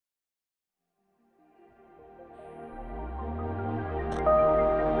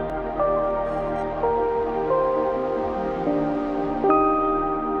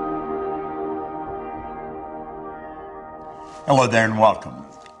Hello there and welcome.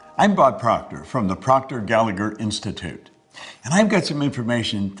 I'm Bob Proctor from the Proctor Gallagher Institute, and I've got some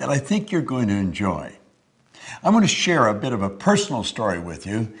information that I think you're going to enjoy. I'm going to share a bit of a personal story with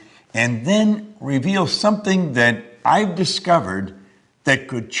you and then reveal something that I've discovered that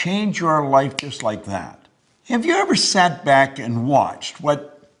could change your life just like that. Have you ever sat back and watched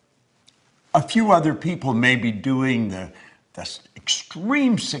what a few other people may be doing, the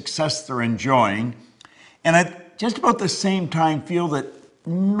extreme success they're enjoying, and at just about the same time feel that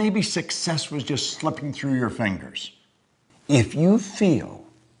maybe success was just slipping through your fingers? If you feel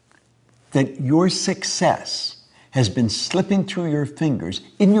that your success has been slipping through your fingers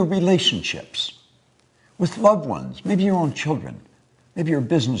in your relationships with loved ones, maybe your own children, maybe your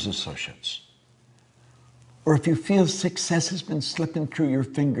business associates, or if you feel success has been slipping through your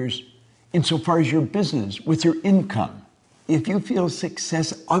fingers insofar as your business, with your income, if you feel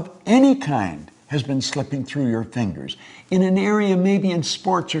success of any kind has been slipping through your fingers in an area, maybe in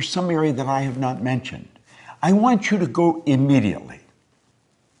sports or some area that I have not mentioned, I want you to go immediately.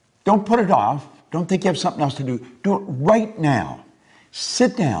 Don't put it off. Don't think you have something else to do. Do it right now.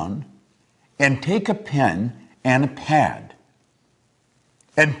 Sit down and take a pen and a pad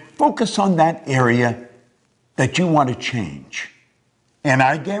and focus on that area that you want to change. And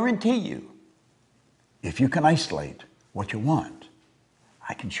I guarantee you, if you can isolate what you want,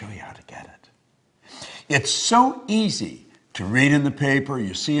 I can show you how to get it. It's so easy to read in the paper,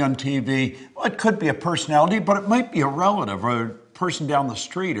 you see on TV. Well, it could be a personality, but it might be a relative or a person down the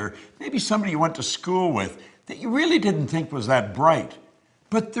street, or maybe somebody you went to school with that you really didn't think was that bright,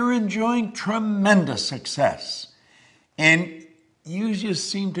 but they're enjoying tremendous success. And you just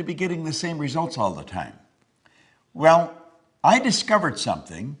seem to be getting the same results all the time. Well, I discovered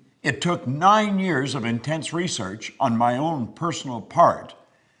something. It took 9 years of intense research on my own personal part.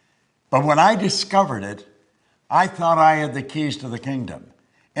 But when I discovered it, I thought I had the keys to the kingdom.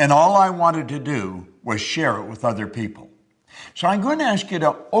 And all I wanted to do was share it with other people. So I'm going to ask you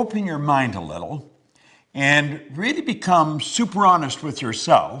to open your mind a little and really become super honest with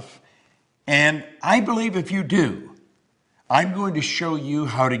yourself. And I believe if you do, I'm going to show you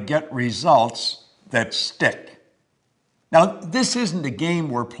how to get results that stick. Now, this isn't a game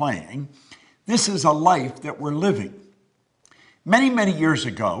we're playing. This is a life that we're living. Many, many years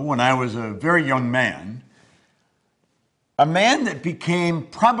ago, when I was a very young man, a man that became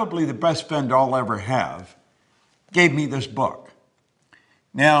probably the best friend I'll ever have gave me this book.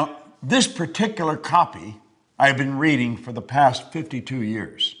 Now, this particular copy I've been reading for the past 52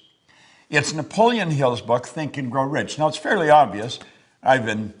 years. It's Napoleon Hill's book, Think and Grow Rich. Now, it's fairly obvious. I've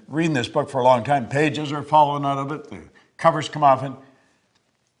been reading this book for a long time. Pages are falling out of it. The covers come off it.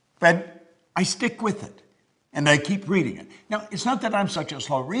 But I stick with it, and I keep reading it. Now, it's not that I'm such a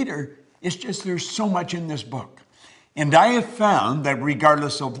slow reader. It's just there's so much in this book. And I have found that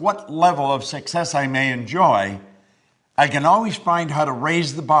regardless of what level of success I may enjoy, I can always find how to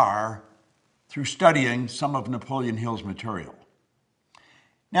raise the bar through studying some of Napoleon Hill's material.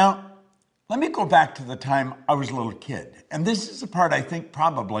 Now, let me go back to the time I was a little kid. And this is the part I think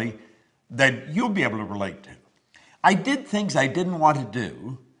probably that you'll be able to relate to. I did things I didn't want to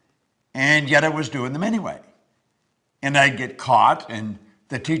do, and yet I was doing them anyway. And I'd get caught, and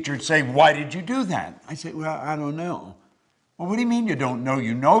the teacher would say, "Why did you do that?" I say, "Well, I don't know." "Well, what do you mean you don't know?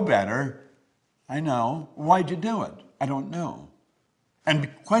 You know better." "I know." "Why'd you do it?" "I don't know." And to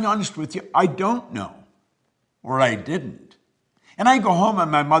be quite honest with you, I don't know, or I didn't. And I go home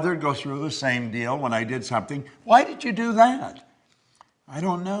and my mother would go through the same deal when I did something. "Why did you do that?" "I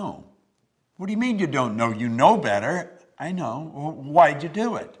don't know." "What do you mean you don't know? You know better." "I know." "Well, why'd you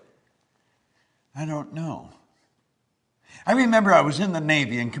do it?" "I don't know." I remember I was in the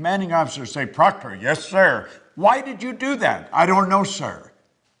Navy and commanding officers say, "Proctor." "Yes, sir." "Why did you do that?" "I don't know, sir."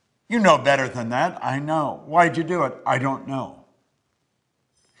 "You know better than that." "I know." "Why'd you do it?" "I don't know."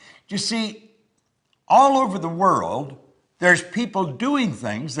 You see, all over the world, there's people doing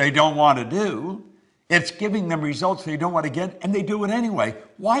things they don't want to do. It's giving them results they don't want to get, and they do it anyway.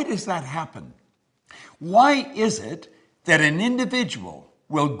 Why does that happen? Why is it that an individual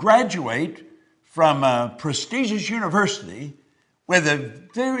will graduate from a prestigious university with a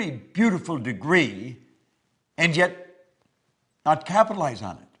very beautiful degree and yet not capitalize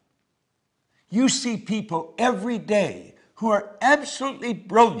on it? You see people every day who are absolutely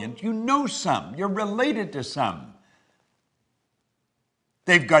brilliant. You know some, you're related to some.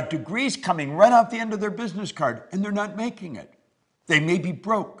 They've got degrees coming right off the end of their business card, and they're not making it. They may be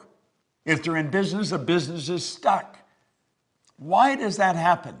broke. If they're in business, the business is stuck. Why does that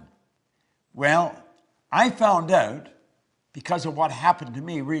happen? Well, I found out because of what happened to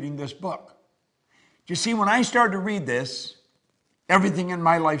me reading this book. You see, when I started to read this, everything in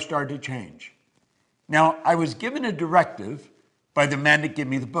my life started to change. Now, I was given a directive by the man that gave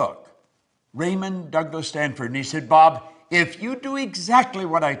me the book, Raymond Douglas Stanford, and he said, Bob, if you do exactly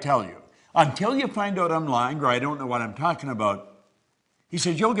what I tell you, until you find out I'm lying or I don't know what I'm talking about, he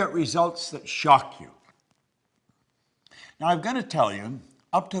said, you'll get results that shock you. Now, I've got to tell you,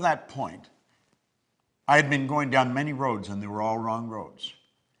 up to that point, I had been going down many roads and they were all wrong roads.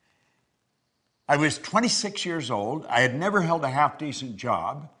 I was 26 years old. I had never held a half-decent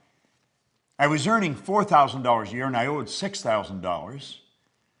job. I was earning $4,000 a year and I owed $6,000.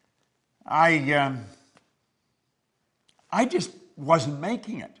 I just wasn't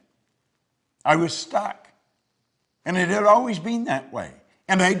making it. I was stuck. And it had always been that way.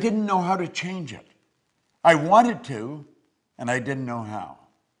 And I didn't know how to change it. I wanted to, and I didn't know how.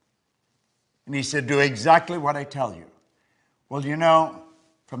 And he said, do exactly what I tell you. Well, you know,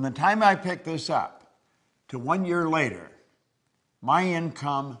 from the time I picked this up to 1 year later, my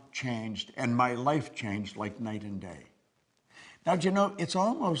income changed and my life changed like night and day. Now, do you know, it's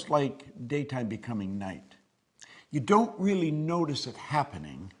almost like daytime becoming night. You don't really notice it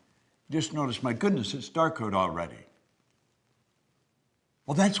happening. You just notice, my goodness, it's dark out already.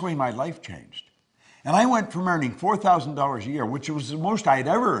 Well, that's the way my life changed. And I went from earning $4,000 a year, which was the most I'd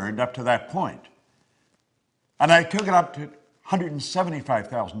ever earned up to that point, and I took it up to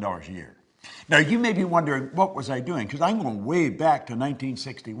 $175,000 a year. Now, you may be wondering, what was I doing? Because I'm going way back to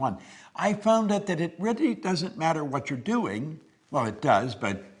 1961. I found out that it really doesn't matter what you're doing. Well, it does,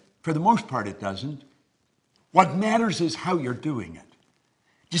 but for the most part, it doesn't. What matters is how you're doing it.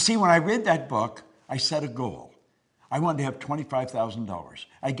 You see, when I read that book, I set a goal. I wanted to have $25,000.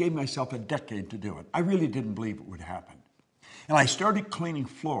 I gave myself a decade to do it. I really didn't believe it would happen. And I started cleaning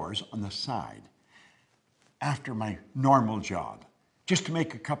floors on the side after my normal job, just to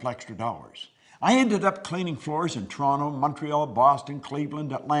make a couple extra dollars. I ended up cleaning floors in Toronto, Montreal, Boston,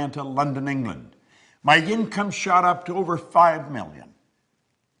 Cleveland, Atlanta, London, England. My income shot up to over $5 million.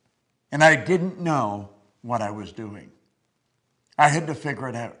 And I didn't know what I was doing. I had to figure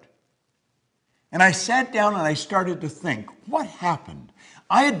it out. And I sat down and I started to think, what happened?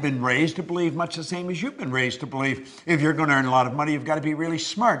 I had been raised to believe much the same as you've been raised to believe. If you're going to earn a lot of money, you've got to be really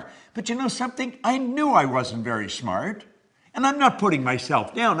smart. But you know something? I knew I wasn't very smart. And I'm not putting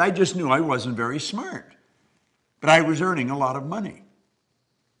myself down. I just knew I wasn't very smart. But I was earning a lot of money.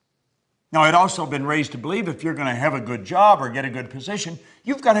 Now, I'd also been raised to believe if you're going to have a good job or get a good position,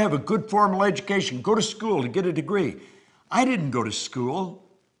 you've got to have a good formal education, go to school to get a degree. I didn't go to school.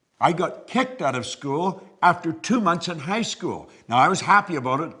 I got kicked out of school after 2 months in high school. Now, I was happy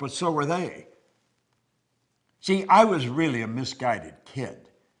about it, but so were they. See, I was really a misguided kid.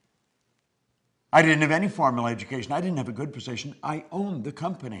 I didn't have any formal education. I didn't have a good position. I owned the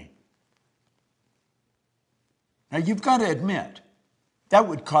company. Now, you've got to admit, that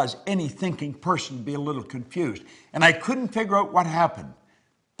would cause any thinking person to be a little confused. And I couldn't figure out what happened,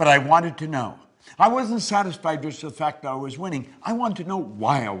 but I wanted to know. I wasn't satisfied just with the fact that I was winning. I wanted to know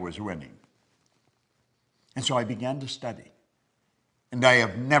why I was winning. And so I began to study. And I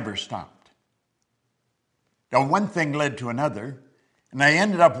have never stopped. Now, one thing led to another, and I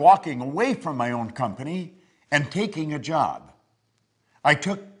ended up walking away from my own company and taking a job. I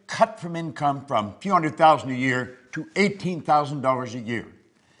took cut from income from a few $100,000 a year to $18,000 a year.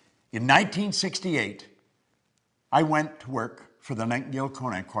 In 1968, I went to work for the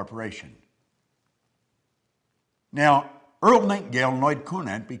Nightingale-Conant Corporation. Now, Earl Nightingale and Lloyd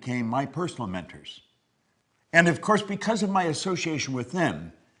Conant became my personal mentors. And of course, because of my association with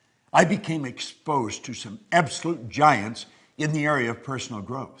them, I became exposed to some absolute giants in the area of personal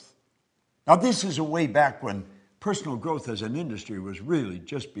growth. Now, this is a way back when personal growth as an industry was really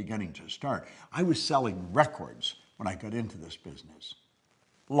just beginning to start. I was selling records when I got into this business,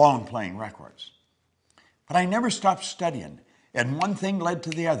 long playing records. But I never stopped studying, and one thing led to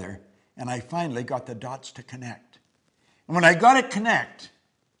the other, and I finally got the dots to connect. And when I got it connect,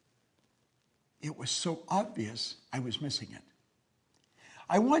 it was so obvious I was missing it.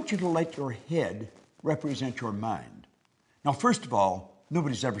 I want you to let your head represent your mind. Now, first of all,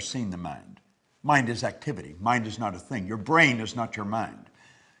 nobody's ever seen the mind. Mind is activity. Mind is not a thing. Your brain is not your mind.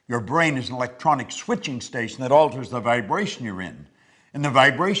 Your brain is an electronic switching station that alters the vibration you're in. And the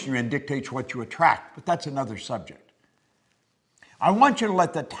vibration you're in dictates what you attract, but that's another subject. I want you to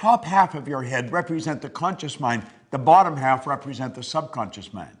let the top half of your head represent the conscious mind, the bottom half represent the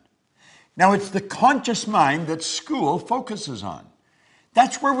subconscious mind. Now, it's the conscious mind that school focuses on.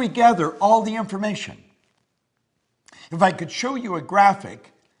 That's where we gather all the information. If I could show you a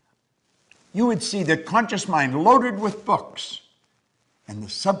graphic, you would see the conscious mind loaded with books, and the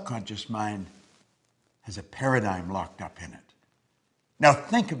subconscious mind has a paradigm locked up in it. Now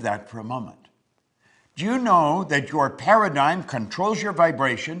think of that for a moment. Do you know that your paradigm controls your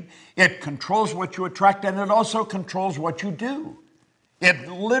vibration, it controls what you attract, and it also controls what you do? It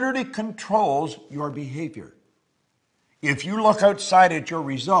literally controls your behavior. If you look outside at your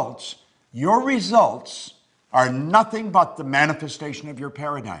results are nothing but the manifestation of your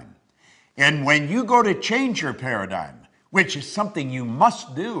paradigm. And when you go to change your paradigm, which is something you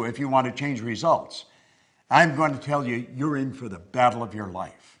must do if you want to change results, I'm going to tell you, you're in for the battle of your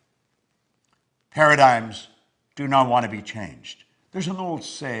life. Paradigms do not want to be changed. There's an old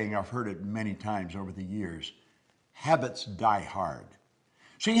saying, I've heard it many times over the years, habits die hard.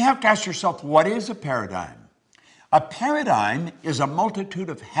 So you have to ask yourself, what is a paradigm? A paradigm is a multitude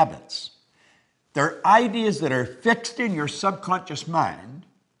of habits. They're ideas that are fixed in your subconscious mind,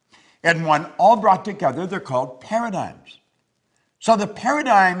 and when all brought together, they're called paradigms. So the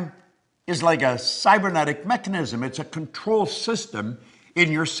paradigm is like a cybernetic mechanism. It's a control system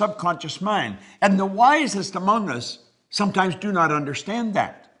in your subconscious mind. And the wisest among us sometimes do not understand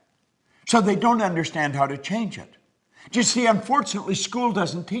that. So they don't understand how to change it. You see, unfortunately, school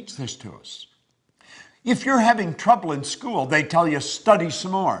doesn't teach this to us. If you're having trouble in school, they tell you study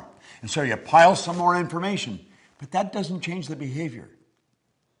some more. And so you pile some more information. But that doesn't change the behavior.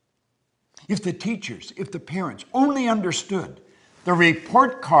 If the teachers, if the parents only understood the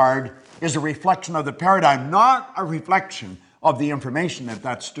report card is a reflection of the paradigm, not a reflection of the information that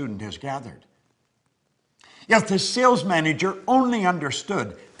that student has gathered. If the sales manager only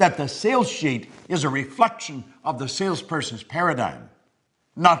understood that the sales sheet is a reflection of the salesperson's paradigm,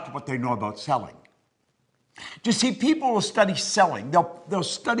 not what they know about selling. You see, people will study selling. They'll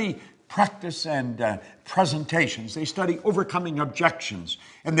study practice and presentations. They study overcoming objections,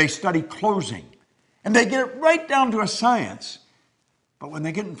 and they study closing. And they get it right down to a science. But when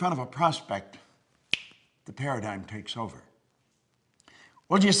they get in front of a prospect, the paradigm takes over.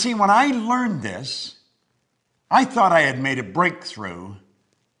 Well, you see, when I learned this, I thought I had made a breakthrough,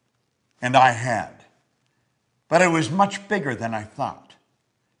 and I had. But it was much bigger than I thought.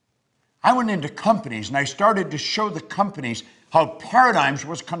 I went into companies, and I started to show the companies how paradigms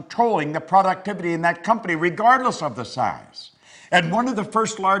was controlling the productivity in that company, regardless of the size. And one of the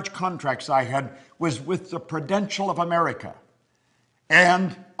first large contracts I had was with the Prudential of America,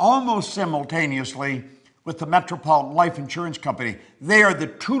 and almost simultaneously with the Metropolitan Life Insurance Company. They are the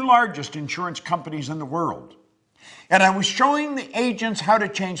two largest insurance companies in the world. And I was showing the agents how to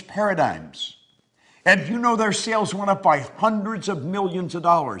change paradigms. And you know, their sales went up by hundreds of millions of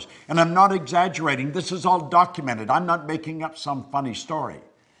dollars. And I'm not exaggerating. This is all documented. I'm not making up some funny story.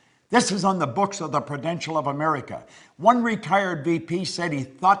 This is on the books of the Prudential of America. One retired VP said he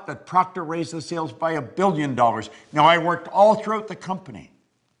thought that Proctor raised the sales by $1 billion. Now, I worked all throughout the company.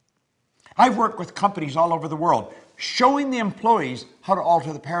 I've worked with companies all over the world, showing the employees how to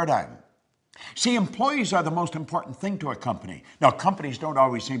alter the paradigm. See, employees are the most important thing to a company. Now, companies don't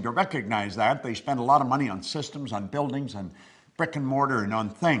always seem to recognize that. They spend a lot of money on systems, on buildings, on brick and mortar, and on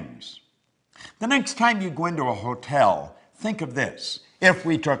things. The next time you go into a hotel, think of this. If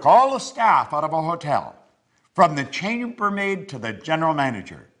we took all the staff out of a hotel, from the chambermaid to the general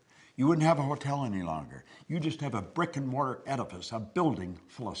manager, you wouldn't have a hotel any longer. You just have a brick and mortar edifice, a building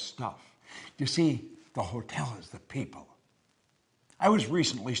full of stuff. You see, the hotel is the people. I was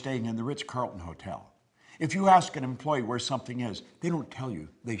recently staying in the Ritz-Carlton Hotel. If you ask an employee where something is, they don't tell you,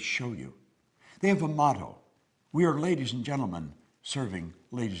 they show you. They have a motto: we are ladies and gentlemen serving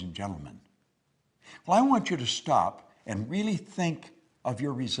ladies and gentlemen. Well, I want you to stop and really think of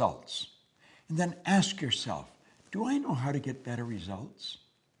your results. And then ask yourself, do I know how to get better results?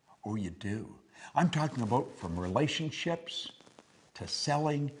 Oh, you do. I'm talking about from relationships to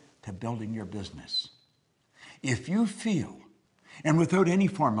selling to building your business. If you feel, and without any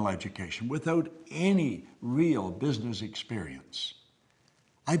formal education, without any real business experience,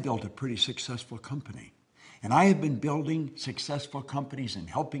 I built a pretty successful company. And I have been building successful companies and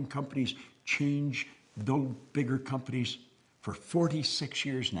helping companies change, build bigger companies for 46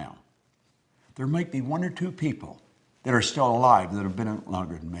 years now. There might be one or two people that are still alive that have been in it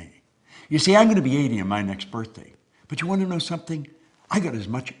longer than me. You see, I'm going to be 80 on my next birthday. But you want to know something? I got as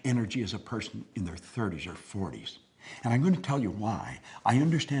much energy as a person in their 30s or 40s. And I'm going to tell you why. I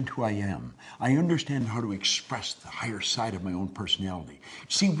understand who I am. I understand how to express the higher side of my own personality.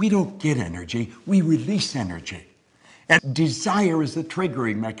 See, we don't get energy, we release energy. And desire is the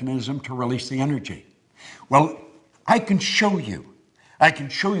triggering mechanism to release the energy. Well, I can show you. I can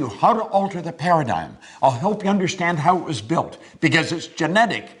show you how to alter the paradigm. I'll help you understand how it was built, because it's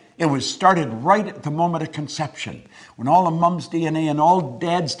genetic. It was started right at the moment of conception, when all of mom's DNA and all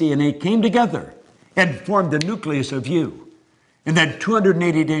dad's DNA came together and formed the nucleus of you. And then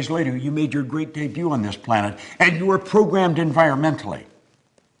 280 days later, you made your great debut on this planet, and you were programmed environmentally.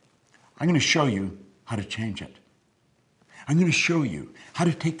 I'm going to show you how to change it. I'm going to show you how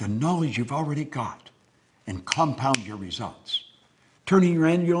to take the knowledge you've already got and compound your results. Turning your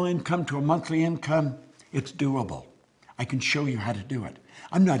annual income to a monthly income, it's doable. I can show you how to do it.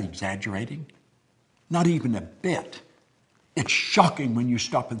 I'm not exaggerating, not even a bit. It's shocking when you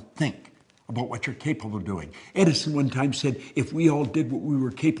stop and think about what you're capable of doing. Edison one time said, if we all did what we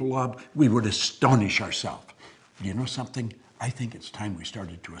were capable of, we would astonish ourselves. Do you know something? I think it's time we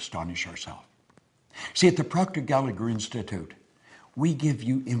started to astonish ourselves. See, at the Proctor Institute, we give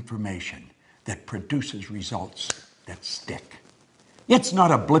you information that produces results that stick. It's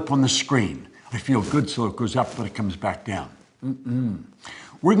not a blip on the screen. I feel good, so it goes up, but it comes back down.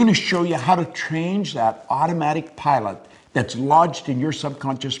 We're going to show you how to change that automatic pilot that's lodged in your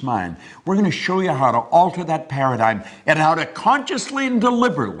subconscious mind. We're going to show you how to alter that paradigm and how to consciously and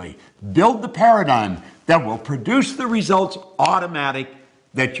deliberately build the paradigm that will produce the results automatic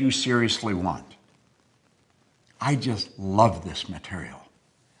that you seriously want. I just love this material.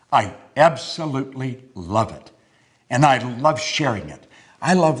 I absolutely love it. And I love sharing it.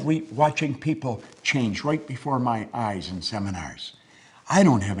 I love watching people change right before my eyes in seminars. I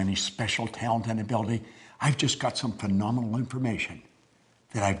don't have any special talent and ability. I've just got some phenomenal information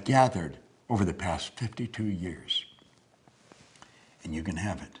that I've gathered over the past 52 years. And you can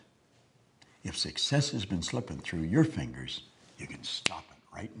have it. If success has been slipping through your fingers, you can stop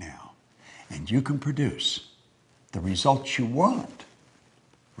it right now. And you can produce the results you want,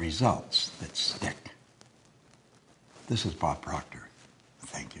 results that stick. This is Bob Proctor.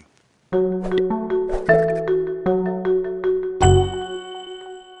 Thank you.